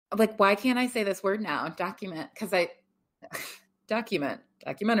like, why can't I say this word now? Document, because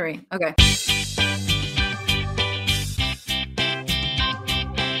documentary. Okay.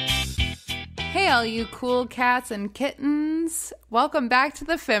 Hey, all you cool cats and kittens. Welcome back to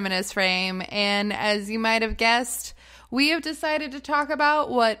the Feminist Frame. And as you might have guessed, we have decided to talk about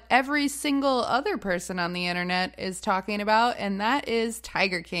what every single other person on the internet is talking about, and that is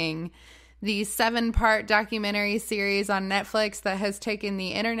Tiger King, the 7-part documentary series on Netflix that has taken the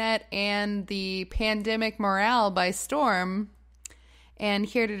internet and the pandemic morale by storm. And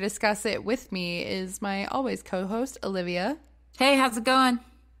here to discuss it with me is my always co-host, Olivia. Hey, how's it going?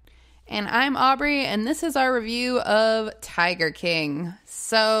 And I'm Aubrey, and this is our review of Tiger King.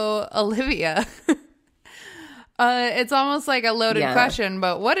 So, Olivia, it's almost like a loaded question,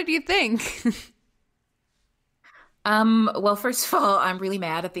 but what did you think? Well, first of all, I'm really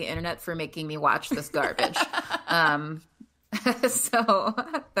mad at the internet for making me watch this garbage. So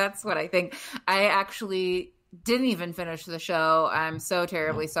that's what I think. I actually didn't even finish the show. I'm so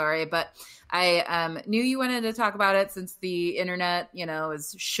terribly sorry, but I knew you wanted to talk about it since the internet,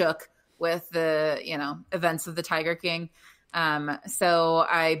 is shook with the, events of the Tiger King. So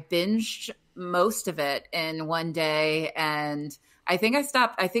I binged most of it in one day, and I think I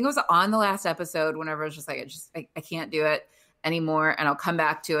stopped. I think it was on the last episode whenever I was just like, I can't do it anymore, and I'll come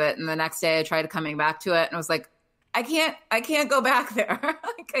back to it. And the next day I tried coming back to it, and I was like, I can't go back there.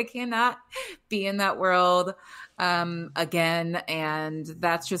 Like, I cannot be in that world again, and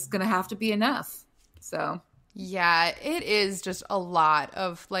that's just gonna have to be enough. So yeah, it is just a lot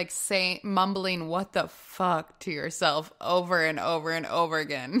of like mumbling what the fuck to yourself over and over and over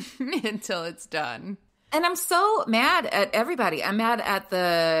again until it's done. And I'm so mad at everybody. I'm mad at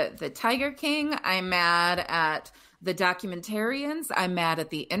the Tiger King. I'm mad at the documentarians. I'm mad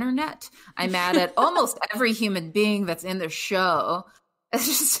at the internet. I'm mad at almost every human being that's in the show. It's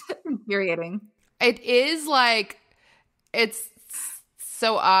just infuriating. It is like, it's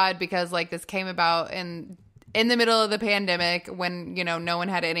so odd because like this came about in the middle of the pandemic when, no one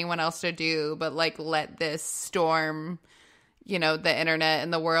had anyone else to do but like let this storm the internet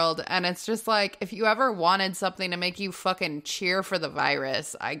and the world. And it's just like, if you ever wanted something to make you fucking cheer for the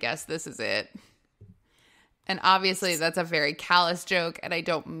virus, I guess this is it. And obviously that's a very callous joke and I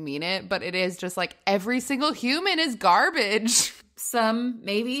don't mean it, but it is just like every single human is garbage. Some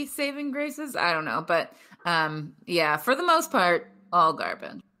maybe saving graces, I don't know. But yeah, for the most part, all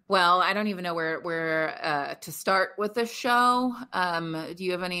garbage. Well, I don't even know where to start with the show. Do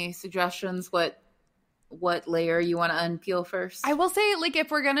you have any suggestions? What layer you want to unpeel first? I will say, like,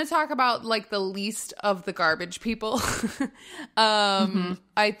 if we're going to talk about, like, the least of the garbage people,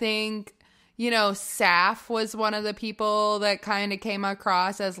 I think, Saf was one of the people that kind of came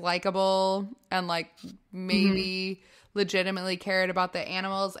across as likable and, like, maybe legitimately cared about the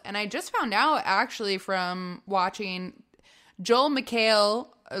animals. And I just found out, actually, from watching Joel McHale,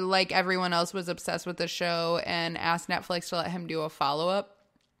 like everyone else, was obsessed with the show and asked Netflix to let him do a follow-up.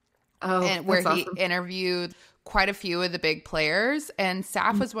 Where he interviewed quite a few of the big players, and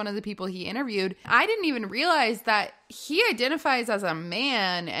Saf was one of the people he interviewed. I didn't even realize that he identifies as a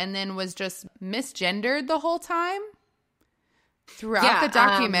man and then was just misgendered the whole time throughout the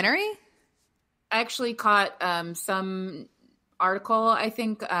documentary. I actually caught some article, I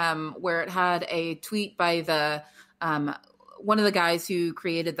think, where it had a tweet by the one of the guys who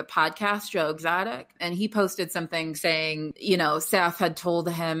created the podcast, Joe Exotic, and he posted something saying, Saf had told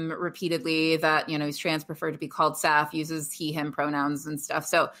him repeatedly that, he's trans, preferred to be called Saf, uses he, him pronouns and stuff.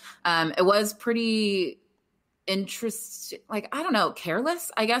 So it was pretty interesting, like, I don't know, careless,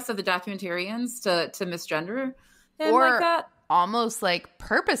 I guess, of the documentarians to misgender him or like that. Almost like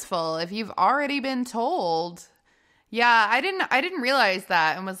purposeful if you've already been told. Yeah, I didn't realize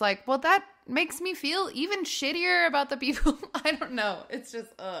that and was like, well, that makes me feel even shittier about the people. I don't know. It's just,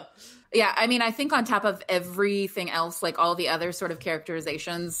 Yeah, I mean, I think on top of everything else, like all the other sort of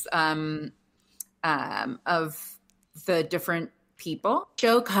characterizations of the different people,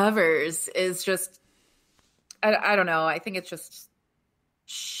 show covers is just, I don't know. I think it's just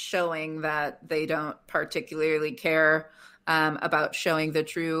showing that they don't particularly care about showing the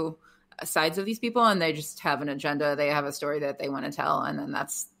true sides of these people, and they just have an agenda. They have a story that they want to tell, and then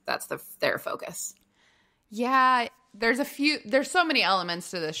that's their focus. Yeah, there's so many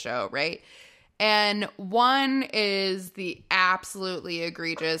elements to this show, right? And one is the absolutely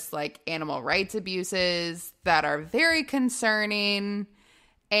egregious, like, animal rights abuses that are very concerning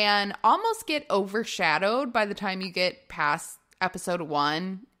and almost get overshadowed by the time you get past episode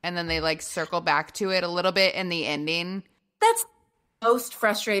 1, and then they like circle back to it a little bit in the ending. That's most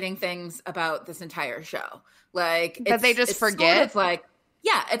frustrating things about this entire show. Like, that they just forget. Sort of like,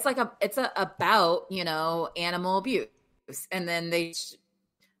 yeah, it's about, you know, animal abuse. And then they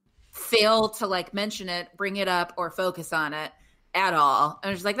fail to like mention it, bring it up, or focus on it at all.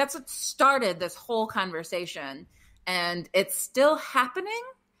 And it's like, that's what started this whole conversation. And it's still happening.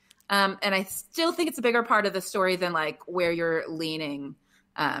 And I still think it's a bigger part of the story than like where you're leaning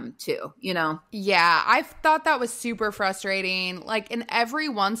to, you know? Yeah, I thought that was super frustrating. Like, and every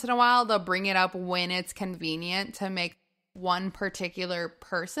once in a while, they'll bring it up when it's convenient to make one particular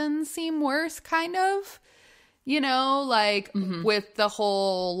person seem worse, kind of. You know, like with the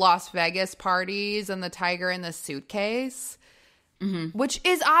whole Las Vegas parties and the tiger in the suitcase, which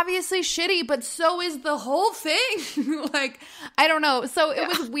is obviously shitty, but so is the whole thing. Like, I don't know. So it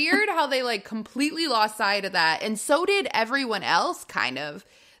was weird how they like completely lost sight of that. And so did everyone else, kind of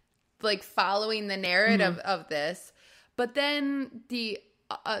like following the narrative of this. But then the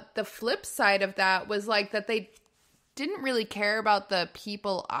flip side of that was like that they didn't really care about the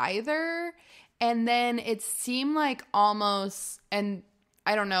people either. And then it seemed like almost, and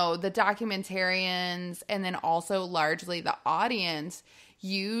I don't know, the documentarians and then also largely the audience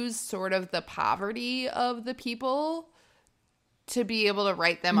use sort of the poverty of the people to be able to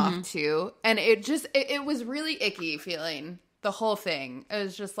write them off too. And it just, it was really icky feeling, the whole thing. It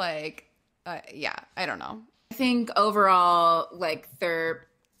was just like, yeah, I don't know. I think overall, like they're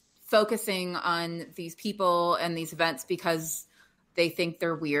focusing on these people and these events because they think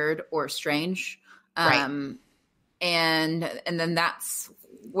they're weird or strange. Right. And then that's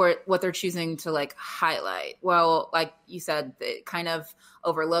what they're choosing to like highlight. Well, like you said, it kind of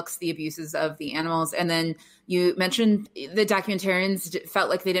overlooks the abuses of the animals. And then you mentioned the documentarians felt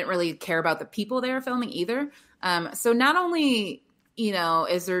like they didn't really care about the people they were filming either. So not only, you know,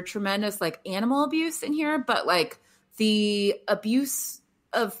 is there tremendous like animal abuse in here, but like the abuse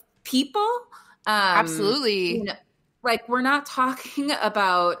of people. Absolutely. You know, like we're not talking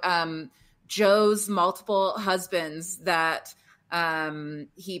about Joe's multiple husbands that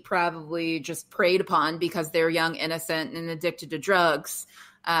he probably just preyed upon because they're young, innocent, and addicted to drugs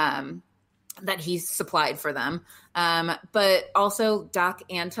that he supplied for them. But also Doc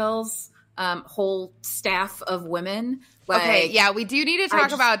Antill's whole staff of women. Like, okay, yeah, we do need to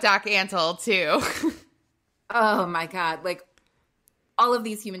talk about Doc Antle too. Oh my God. Like all of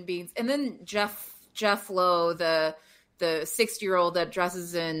these human beings. And then Jeff Lowe, the 60-year-old that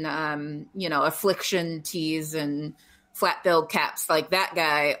dresses in, you know, affliction tees and flat billed caps. Like that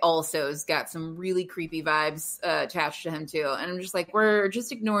guy also has got some really creepy vibes attached to him too. And I'm just like, we're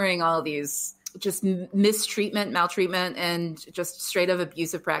just ignoring all of these just mistreatment, maltreatment, and just straight up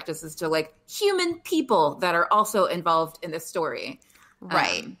abusive practices to like human people that are also involved in this story.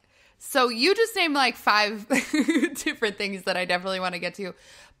 Right. So you just named like 5 different things that I definitely want to get to.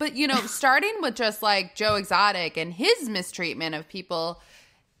 But, you know, starting with just like Joe Exotic and his mistreatment of people.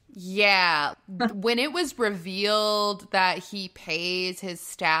 Yeah. When it was revealed that he pays his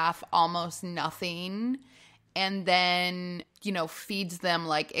staff almost nothing and then, you know, feeds them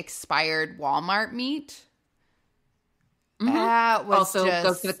like expired Walmart meat. That was also just,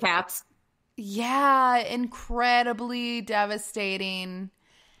 goes to the cats. Yeah. Incredibly devastating.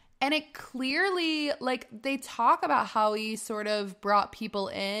 And it clearly, like, they talk about how he sort of brought people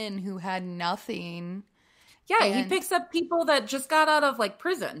in who had nothing. Yeah, he picks up people that just got out of, like,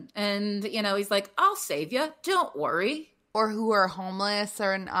 prison. And, you know, he's like, I'll save you. Don't worry. Or who are homeless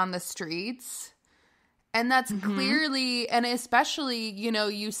or on the streets. And that's clearly, and especially, you know,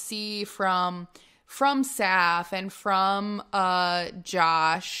 you see from Saf and from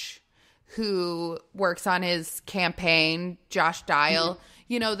Josh, who works on his campaign, Josh Dial,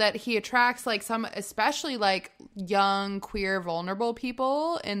 you know, that he attracts like some, especially like young, queer, vulnerable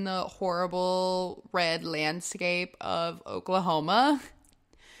people in the horrible red landscape of Oklahoma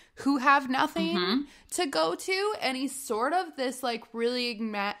who have nothing to go to. And he's sort of this like really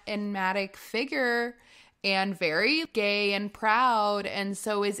enigmatic figure and very gay and proud. And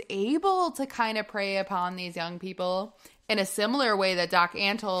so is able to kind of prey upon these young people in a similar way that Doc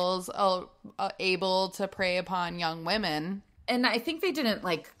Antle's able to prey upon young women. And I think they didn't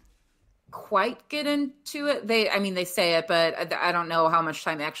like quite get into it. They say it, but I don't know how much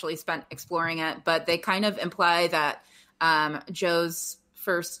time they actually spent exploring it. But they kind of imply that Joe's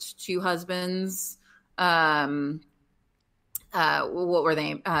first 2 husbands, what were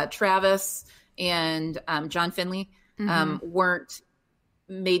they? Travis and John Finley, weren't.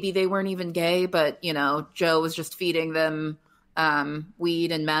 Maybe they weren't even gay, but you know, Joe was just feeding them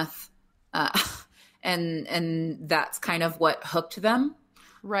weed and meth. And that's kind of what hooked them.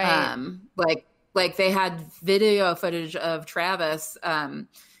 Right. Like they had video footage of Travis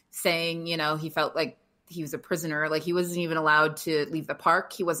saying, you know, he felt like he was a prisoner. Like, he wasn't even allowed to leave the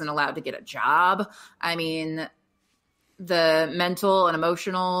park. He wasn't allowed to get a job. I mean, the mental and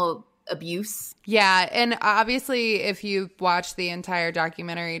emotional abuse. Yeah, and obviously, if you watch the entire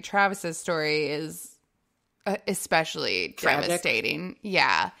documentary, Travis's story is especially Tragic. Devastating.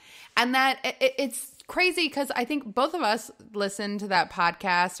 Yeah, and that it's crazy because I think both of us listened to that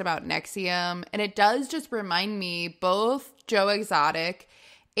podcast about Nexium, and it does just remind me both Joe Exotic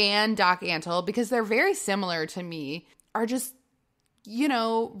and Doc Antle, because they're very similar to me, are just, you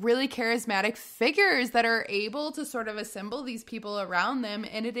know, really charismatic figures that are able to sort of assemble these people around them,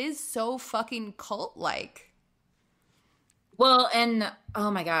 and it is so fucking cult-like. Well, and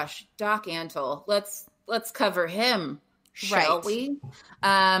oh my gosh, Doc Antle. Let's cover him, shall we?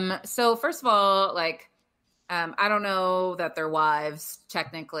 So first of all, like, I don't know that they're wives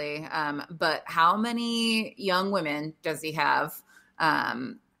technically, but how many young women does he have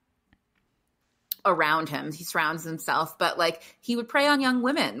around him? He surrounds himself, but like, he would prey on young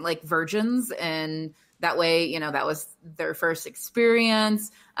women, like virgins, and that way, you know, that was their first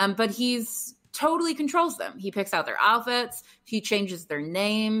experience. But he's totally controls them. He picks out their outfits. He changes their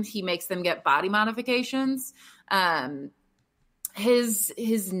names. He makes them get body modifications.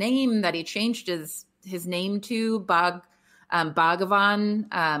 His name that he changed his name to Bhagavan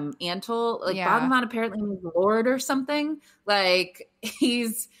Antle. Like, yeah. Bhagavan apparently means Lord or something. Like,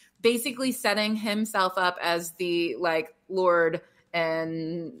 he's basically setting himself up as the like Lord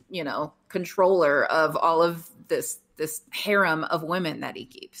and, you know, controller of all of this harem of women that he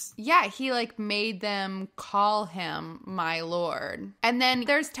keeps. Yeah, he like made them call him my lord. And then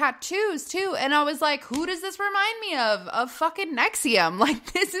there's tattoos too. And I was like, who does this remind me of? Of fucking Nexium.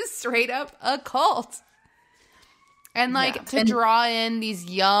 Like, this is straight up a cult. And like, to draw in these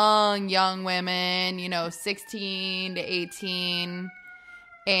young women, you know, 16 to 18,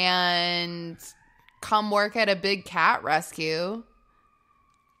 and come work at a big cat rescue.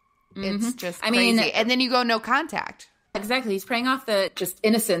 It's just crazy. I mean, and then you go no contact. Exactly. He's preying off the just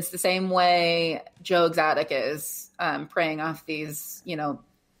innocence the same way Joe Exotic is preying off these, you know,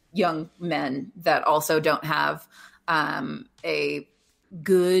 young men that also don't have a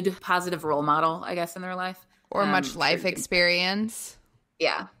good, positive role model, I guess, in their life. Or much life experience.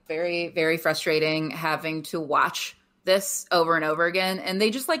 Yeah. Very, very frustrating having to watch this over and over again. And they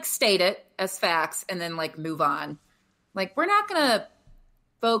just like state it as facts and then like move on. Like, we're not going to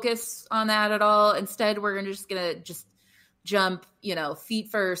focus on that at all. Instead, we're just going to jump, you know, feet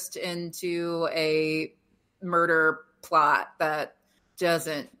first into a murder plot that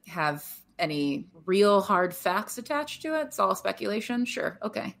doesn't have any real hard facts attached to it. It's all speculation. Sure.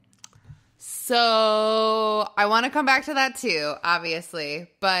 Okay. So I want to come back to that too, obviously.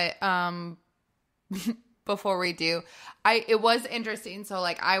 But before we do, it was interesting. So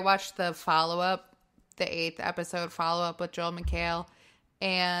like, I watched the follow-up, the 8th episode follow-up with Joel McHale.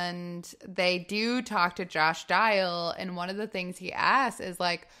 And they do talk to Josh Dial, and one of the things he asks is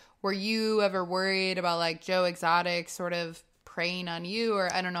like, were you ever worried about like Joe Exotic sort of preying on you?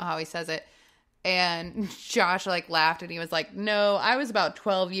 Or I don't know how he says it. And Josh like laughed and he was like, no, I was about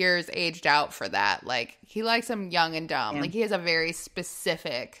 12 years aged out for that. Like, he likes them young and dumb. Yeah. Like, he has a very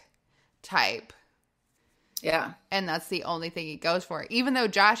specific type. Yeah. And that's the only thing he goes for. Even though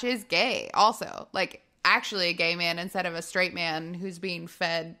Josh is gay also. Like, actually a gay man instead of a straight man who's being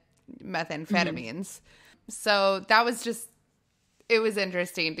fed methamphetamines. Mm-hmm. So that was just, it was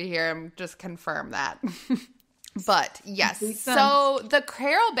interesting to hear him just confirm that. But yes, so the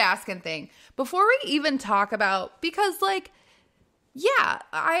Carol Baskin thing, before we even talk about, because like, yeah,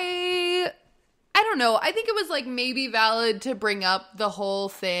 I don't know. I think it was like maybe valid to bring up the whole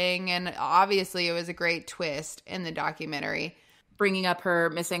thing. And obviously it was a great twist in the documentary. Bringing up her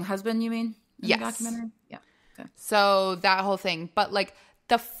missing husband, you mean? Yes. Documentary? Yeah. Okay. So that whole thing. But like,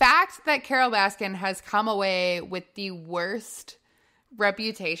 the fact that Carol Baskin has come away with the worst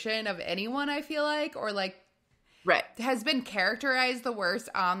reputation of anyone, I feel like, or like, right, has been characterized the worst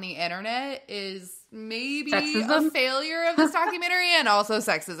on the internet is maybe sexism? A failure of this documentary, and also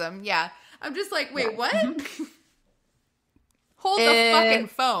sexism. Yeah. I'm just like, wait, what? Hold the fucking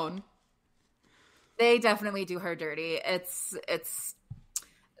phone. They definitely do her dirty. It's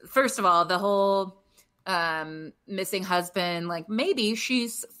first of all, the whole missing husband, like maybe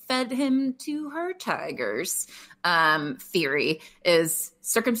she's fed him to her tigers theory is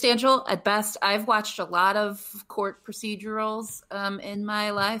circumstantial at best. I've watched a lot of court procedurals in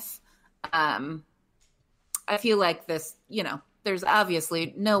my life. I feel like this, you know, there's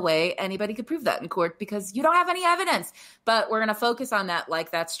obviously no way anybody could prove that in court because you don't have any evidence, but we're going to focus on that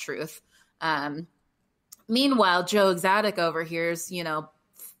like that's truth. Meanwhile, Joe Exotic over here is, you know,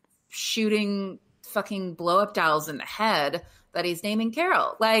 shooting fucking blow up dolls in the head that he's naming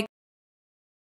Carol. Like,